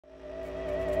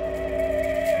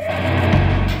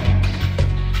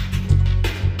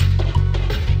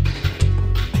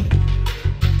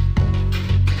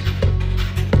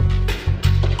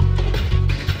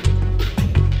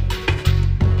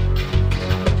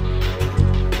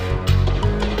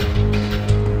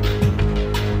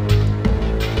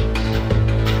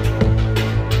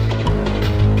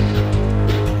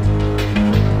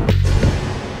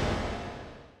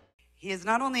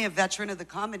not only a veteran of the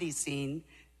comedy scene,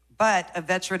 but a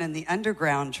veteran in the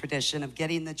underground tradition of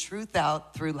getting the truth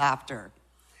out through laughter.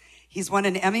 He's won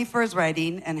an Emmy for his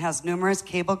writing and has numerous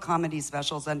cable comedy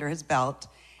specials under his belt,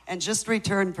 and just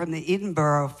returned from the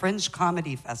Edinburgh Fringe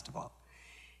Comedy Festival.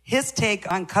 His take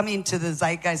on coming to the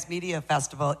Zeitgeist Media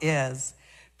Festival is,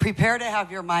 prepare to have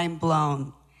your mind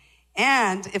blown.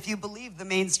 And if you believe the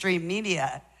mainstream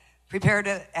media, prepare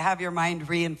to have your mind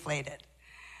reinflated.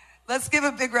 Let's give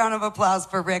a big round of applause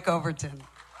for Rick Overton.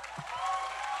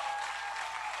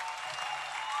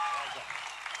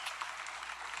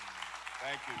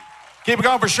 Thank you. Keep it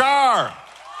going for Shar.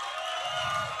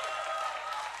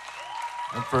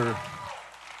 And for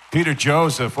Peter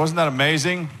Joseph. Wasn't that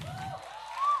amazing?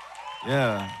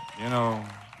 Yeah, you know,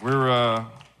 we're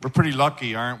pretty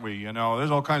lucky, aren't we? You know,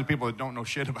 there's all kinds of people that don't know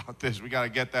shit about this. We got to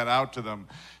get that out to them.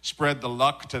 Spread the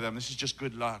luck to them. This is just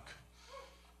good luck.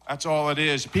 That's all it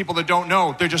is. People that don't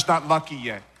know, they're just not lucky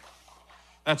yet.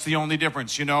 That's the only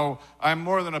difference. You know, I'm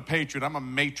more than a patriot. I'm a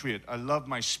matriot. I love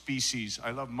my species.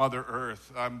 I love Mother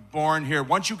Earth. I'm born here.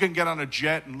 Once you can get on a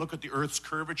jet and look at the Earth's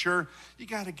curvature, you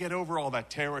got to get over all that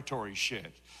territory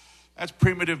shit. That's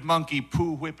primitive monkey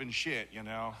poo whipping shit, you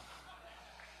know.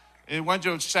 It went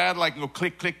to a satellite and go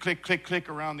click, click, click, click, click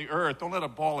around the Earth. Don't let a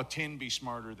ball of tin be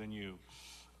smarter than you.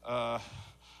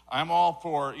 I'm all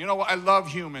for, you know what? I love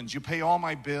humans. You pay all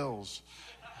my bills.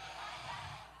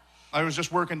 I was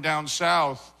just working down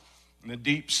south, in the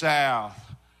deep south.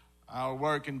 I was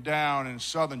working down in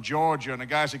southern Georgia, and the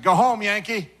guy said, go home,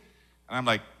 Yankee. And I'm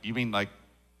like, you mean like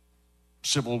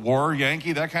Civil War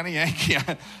Yankee, that kind of Yankee?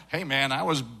 Hey, man, I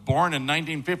was born in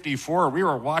 1954. We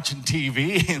were watching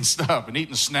TV and stuff and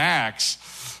eating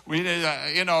snacks. We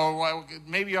did, you know,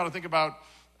 maybe you ought to think about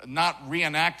not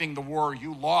reenacting the war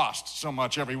you lost so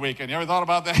much every weekend. You ever thought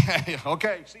about that?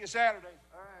 Okay, see you Saturday.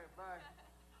 All right,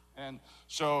 bye. And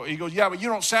so he goes, yeah, but you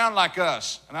don't sound like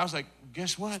us. And I was like,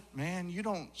 guess what, man? You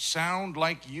don't sound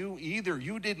like you either.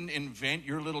 You didn't invent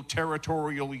your little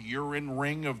territorial urine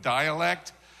ring of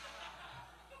dialect.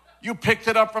 You picked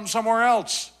it up from somewhere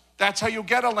else. That's how you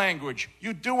get a language.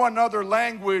 You do another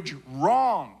language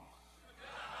wrong.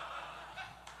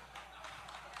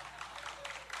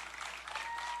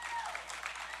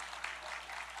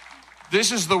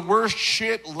 This is the worst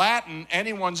shit Latin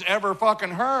anyone's ever fucking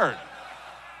heard.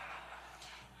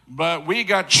 But we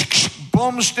got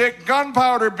boomstick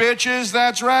gunpowder, bitches.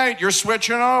 That's right. You're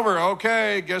switching over.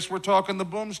 Okay, guess we're talking the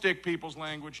boomstick people's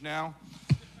language now.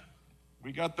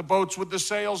 We got the boats with the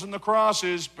sails and the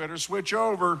crosses. Better switch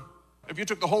over. If you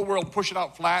took the whole world, push it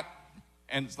out flat,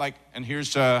 and it's like, and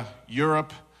here's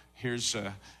Europe, here's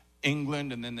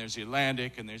England, and then there's the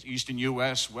Atlantic, and there's Eastern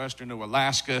U.S., Western to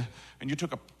Alaska, and you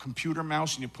took a computer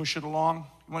mouse and you push it along.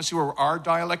 You want to see where our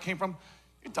dialect came from?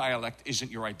 Your dialect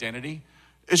isn't your identity.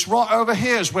 It's right over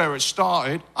here is where it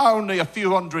started, only a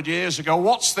few hundred years ago.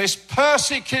 What's this?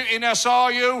 Persecuting us,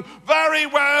 are you? Very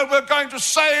well, we're going to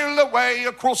sail away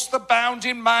across the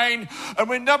bounding main, and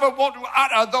we never want to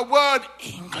utter the word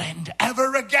England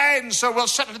ever again. So we'll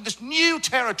settle in this new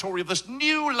territory, this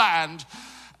new land,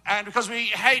 and because we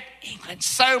hate England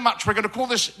so much, we're going to call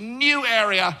this new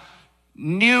area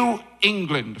New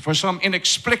England. For some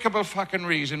inexplicable fucking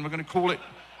reason, we're going to call it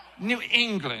New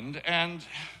England, and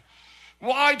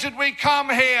why did we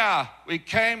come here? We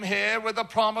came here with the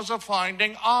promise of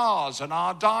finding ours and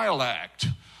our dialect.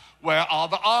 Where are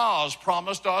the ours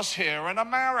promised us here in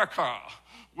America?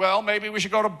 Well, maybe we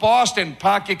should go to Boston.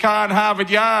 Park your car in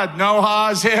Harvard Yard. No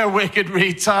ours here, wicked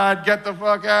retard. Get the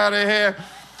fuck out of here.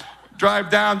 Drive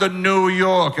down to New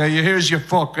York. Here's your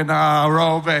fucking R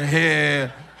over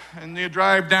here. And you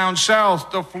drive down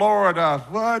south to Florida.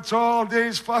 What's all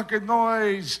this fucking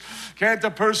noise? Can't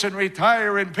a person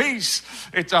retire in peace?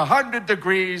 It's 100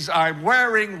 degrees. I'm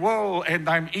wearing wool and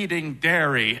I'm eating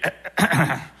dairy.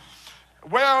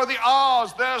 Where are the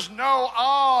R's? There's no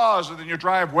R's. And then you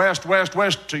drive west, west,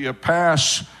 west till you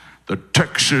pass the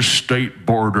Texas state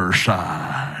border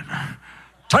sign.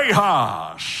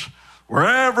 Tejas, where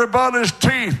everybody's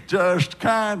teeth just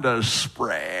kind of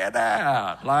spread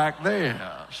out like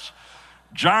this.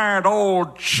 Giant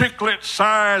old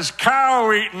chiclet-sized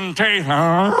cow-eating teeth.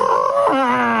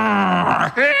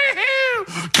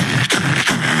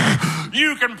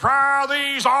 You can pry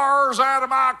these R's out of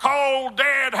my cold,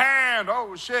 dead hand.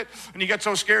 Oh, shit. And you get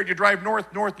so scared, you drive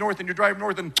north, north, north, and you drive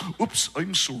north, and oops,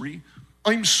 I'm sorry.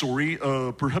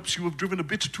 Perhaps you have driven a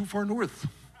bit too far north.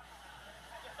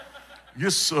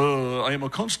 Yes, I am a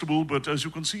constable, but as you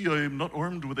can see, I am not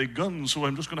armed with a gun, so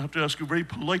I'm just going to have to ask you very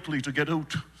politely to get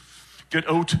out. Get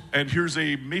out, and here's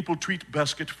a maple treat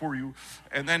basket for you.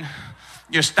 And then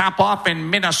you stop off in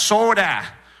Minnesota.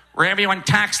 where everyone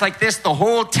talks like this the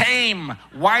whole time.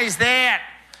 Why is that?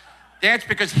 That's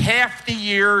because half the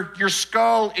year your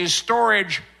skull is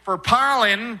storage for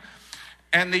pollen,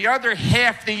 and the other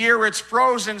half the year it's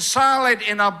frozen solid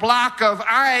in a block of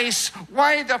ice.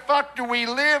 Why the fuck do we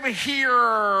live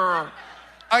here?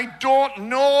 I don't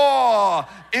know.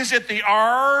 Is it the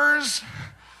R's?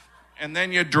 And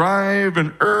then you drive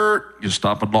and you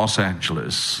stop in Los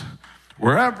Angeles,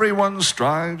 where everyone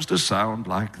strives to sound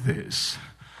like this.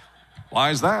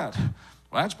 Why is that?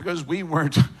 Well, that's because we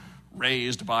weren't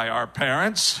raised by our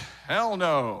parents. Hell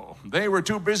no. They were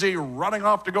too busy running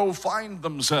off to go find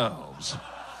themselves.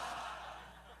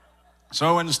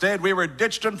 So instead, we were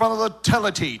ditched in front of the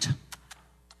teleteat.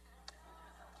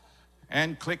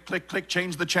 And click, click, click,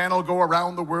 change the channel, go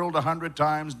around the world 100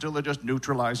 times until it just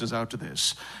neutralizes out to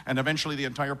this. And eventually the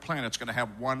entire planet's going to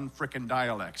have one frickin'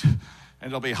 dialect. And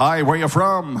it'll be, hi, where you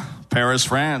from? Paris,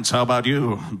 France. How about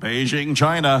you? Beijing,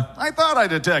 China. I thought I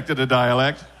detected a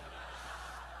dialect.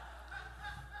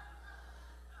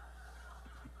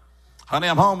 Honey,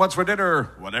 I'm home. What's for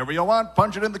dinner? Whatever you want,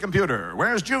 punch it in the computer.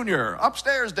 Where's Junior?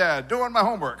 Upstairs, Dad, doing my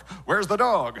homework. Where's the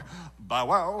dog? Bow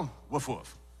wow, woof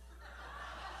woof.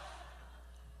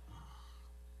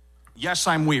 Yes,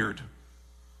 I'm weird,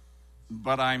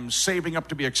 but I'm saving up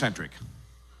to be eccentric.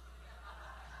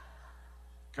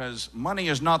 Because money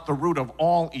is not the root of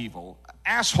all evil.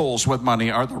 Assholes with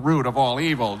money are the root of all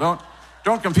evil. Don't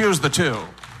confuse the two.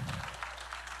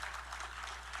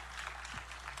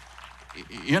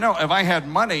 You know, if I had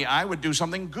money, I would do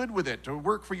something good with it to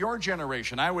work for your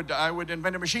generation. I would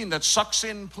invent a machine that sucks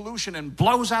in pollution and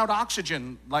blows out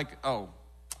oxygen like a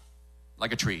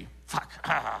tree. Fuck.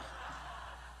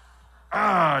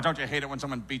 Don't you hate it when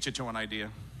someone beats you to an idea?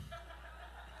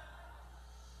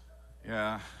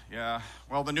 Yeah.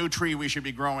 Well, the new tree we should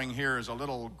be growing here is a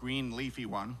little green leafy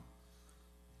one.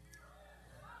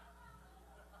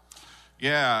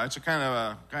 Yeah, it's a kind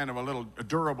of a little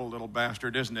durable little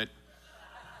bastard, isn't it?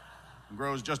 It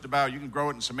grows just about, you can grow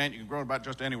it in cement, you can grow it about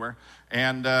just anywhere.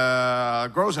 And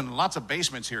grows in lots of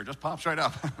basements here, just pops right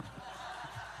up.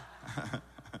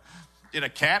 Did a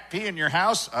cat pee in your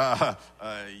house?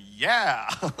 Yeah.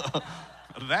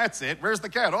 That's it. Where's the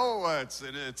cat? Oh,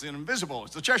 it's invisible.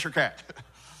 It's the Cheshire Cat.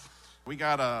 We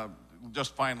got to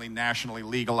just finally nationally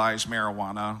legalize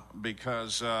marijuana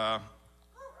because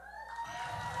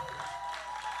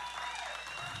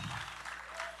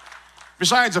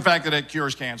besides the fact that it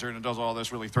cures cancer and it does all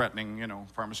this really threatening,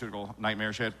 pharmaceutical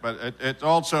nightmare shit, but it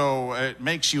also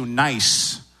makes you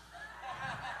nice.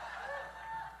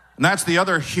 And that's the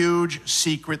other huge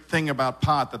secret thing about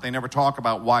pot that they never talk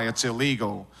about, why it's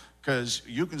illegal. Because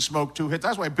you can smoke 2 hits.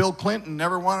 That's why Bill Clinton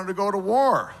never wanted to go to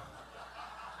war.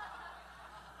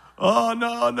 Oh,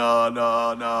 no.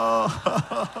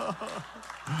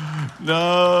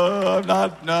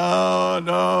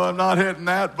 I'm not hitting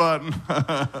that button.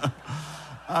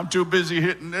 I'm too busy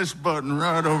hitting this button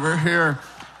right over here.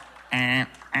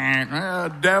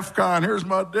 DEFCON, here's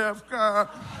my DEFCON.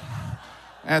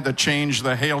 I had to change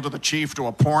the Hail to the Chief to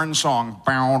a porn song.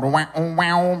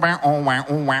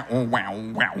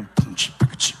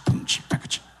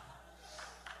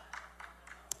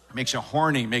 Makes you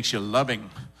horny, makes you loving.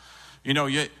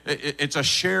 It's a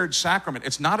shared sacrament.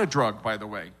 It's not a drug, by the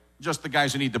way. Just the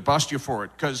guys who need to bust you for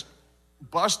it. Because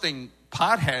busting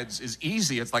potheads is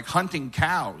easy. It's like hunting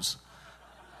cows.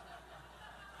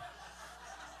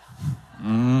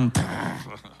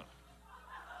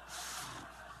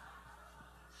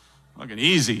 Fucking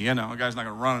easy, the guy's not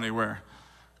gonna run anywhere.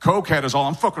 Cokehead is all,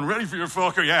 I'm fucking ready for your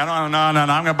fucker. Yeah, no, I'm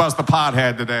gonna bust the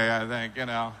pothead today, I think,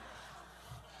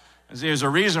 There's a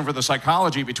reason for the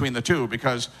psychology between the two,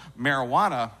 because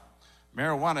marijuana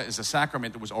is a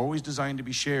sacrament that was always designed to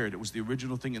be shared. It was the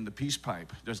original thing in the peace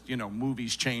pipe. Just,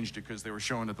 movies changed it because they were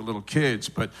showing it to little kids.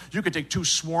 But you could take 2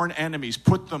 sworn enemies,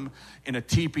 put them in a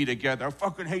teepee together. I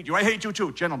fucking hate you. I hate you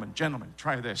too. Gentlemen,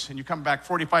 try this. And you come back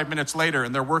 45 minutes later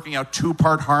and they're working out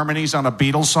 2-part harmonies on a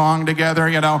Beatles song together,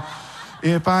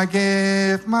 If I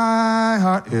give my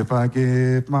heart.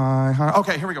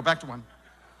 Okay, here we go. Back to one.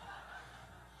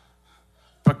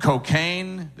 But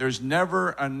cocaine, there's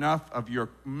never enough of your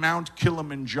Mount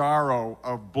Kilimanjaro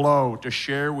of blow to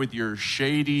share with your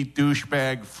shady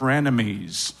douchebag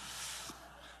frenemies.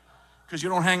 Because you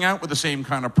don't hang out with the same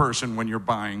kind of person when you're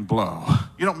buying blow.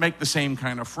 You don't make the same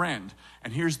kind of friend.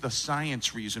 And here's the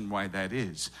science reason why that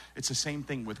is. It's the same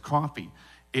thing with coffee.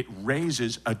 It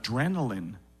raises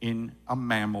adrenaline in a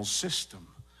mammal system.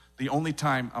 The only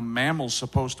time a mammal's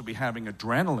supposed to be having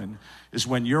adrenaline is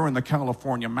when you're in the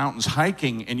California mountains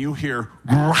hiking and you hear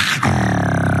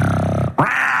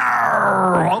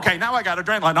Okay, now I got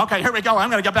adrenaline. Okay, here we go. I'm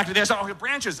going to get back to this. Oh,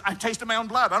 branches. I'm tasting my own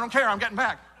blood. I don't care. I'm getting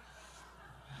back.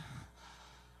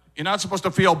 You're not supposed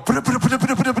to feel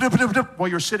while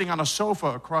you're sitting on a sofa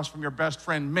across from your best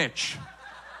friend, Mitch.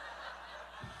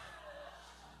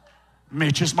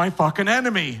 Mitch is my fucking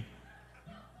enemy.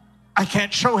 I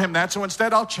can't show him that, so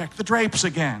instead I'll check the drapes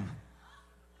again.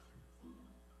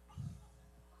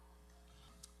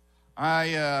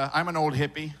 I'm an old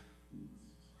hippie.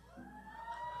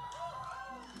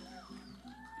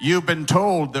 You've been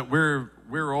told that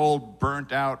we're old,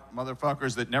 burnt out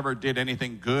motherfuckers that never did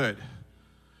anything good.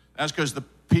 That's because the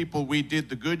people we did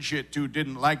the good shit to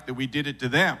didn't like that we did it to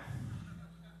them.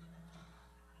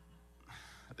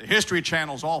 The History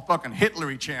Channel's all fucking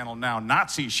Hitlery Channel now,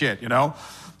 Nazi shit, you know?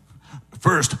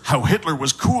 First, how Hitler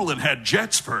was cool and had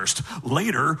jets first.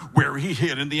 Later, where he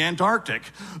hid in the Antarctic.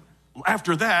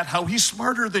 After that, how he's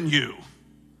smarter than you.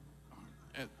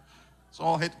 It's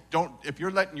all hit. If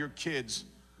you're letting your kids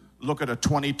look at a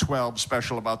 2012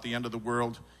 special about the end of the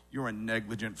world, you're a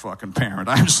negligent fucking parent.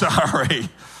 I'm sorry.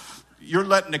 You're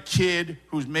letting a kid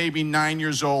who's maybe 9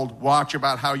 years old watch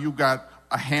about how you got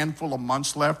a handful of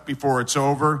months left before it's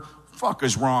over. Fuck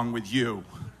is wrong with you?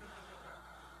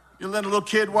 You let a little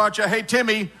kid watch, hey,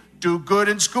 Timmy, do good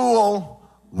in school.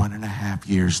 1.5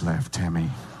 years left, Timmy.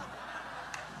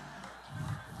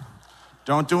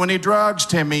 Don't do any drugs,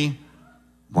 Timmy.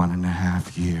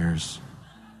 1.5 years.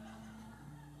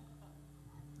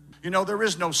 You know, there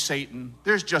is no Satan.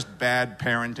 There's just bad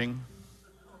parenting.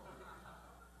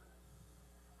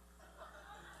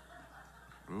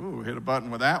 Ooh, hit a button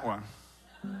with that one.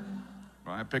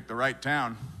 Well, I picked the right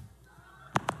town.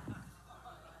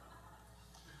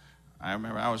 I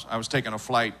remember I was taking a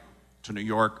flight to New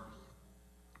York,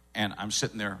 and I'm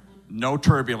sitting there, no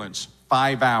turbulence,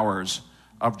 5 hours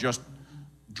of just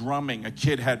drumming. A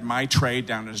kid had my tray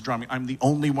down and is drumming. I'm the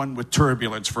only one with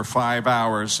turbulence for 5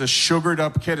 hours. This sugared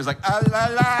up kid is like, ah la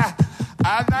la,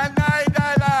 ah la la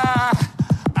la la,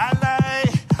 ah la,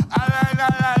 ah la la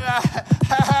la, ha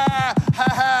ha ha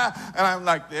ha. And I'm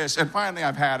like this. And finally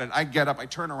I've had it. I get up, I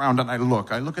turn around and I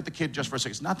look at the kid just for a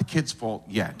second. It's not the kid's fault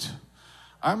yet.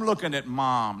 I'm looking at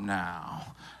mom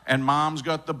now. And mom's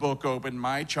got the book open,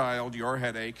 My Child, Your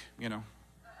Headache, you know.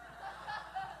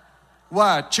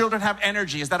 What? Children have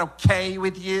energy. Is that okay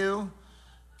with you?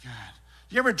 God.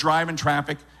 You ever drive in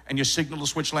traffic and you signal to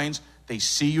switch lanes? They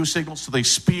see you signal, so they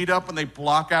speed up and they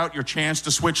block out your chance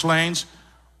to switch lanes.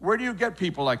 Where do you get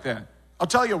people like that? I'll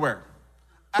tell you where.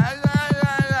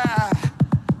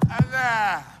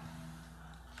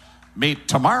 Meet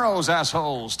tomorrow's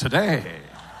assholes today.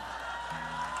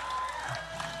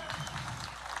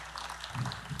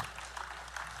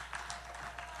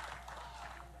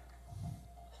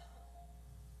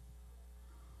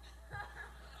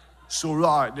 It's all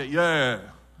right, yeah.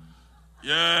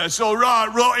 Yeah, it's all right,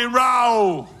 rock and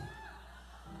roll.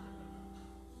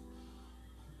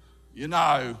 You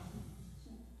know.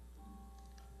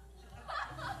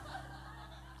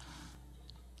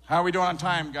 How are we doing on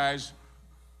time, guys?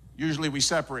 Usually we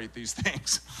separate these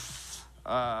things.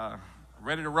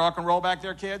 Ready to rock and roll back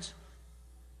there, kids?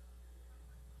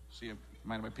 See,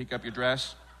 mind if I peek up your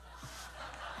dress?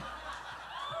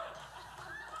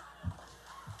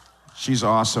 She's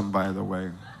awesome, by the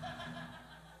way.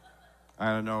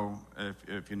 I don't know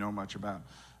if you know much about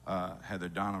Heather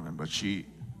Donovan, but she,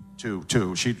 too.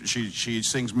 She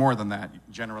sings more than that,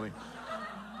 generally.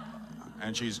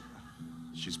 And she's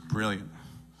brilliant.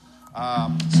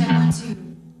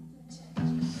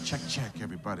 Check,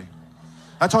 everybody.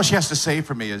 That's all she has to say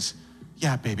for me is,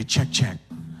 yeah, baby, check.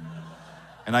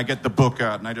 And I get the book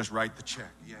out, and I just write the check.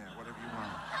 Yeah, whatever you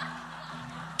want.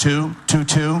 2,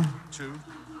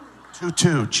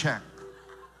 check.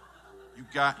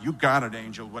 You got it,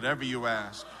 angel, whatever you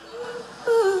ask.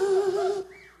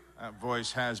 That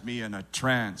voice has me in a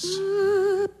trance.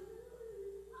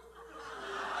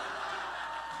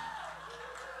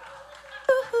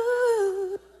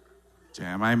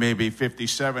 Damn, I may be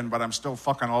 57, but I'm still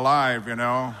fucking alive, you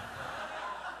know?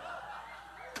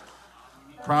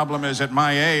 Problem is, at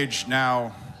my age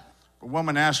now, if a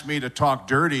woman asks me to talk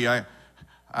dirty, I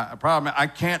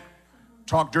can't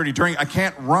talk dirty during. I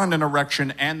can't run an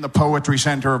erection and the poetry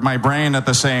center of my brain at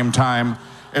the same time.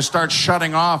 It starts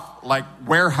shutting off like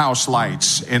warehouse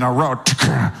lights in a row.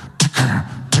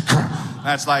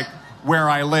 That's like where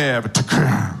I live,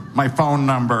 my phone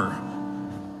number,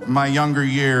 my younger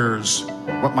years,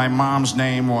 what my mom's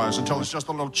name was, until it's just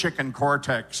a little chicken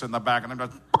cortex in the back, and I'm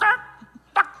just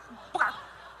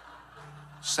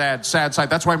sad sight.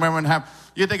 That's why women have.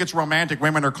 You think it's romantic.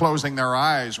 Women are closing their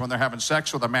eyes when they're having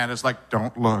sex with a man. It's like,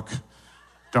 don't look.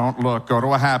 Don't look. Go to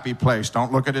a happy place.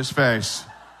 Don't look at his face.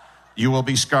 You will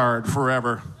be scarred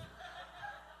forever.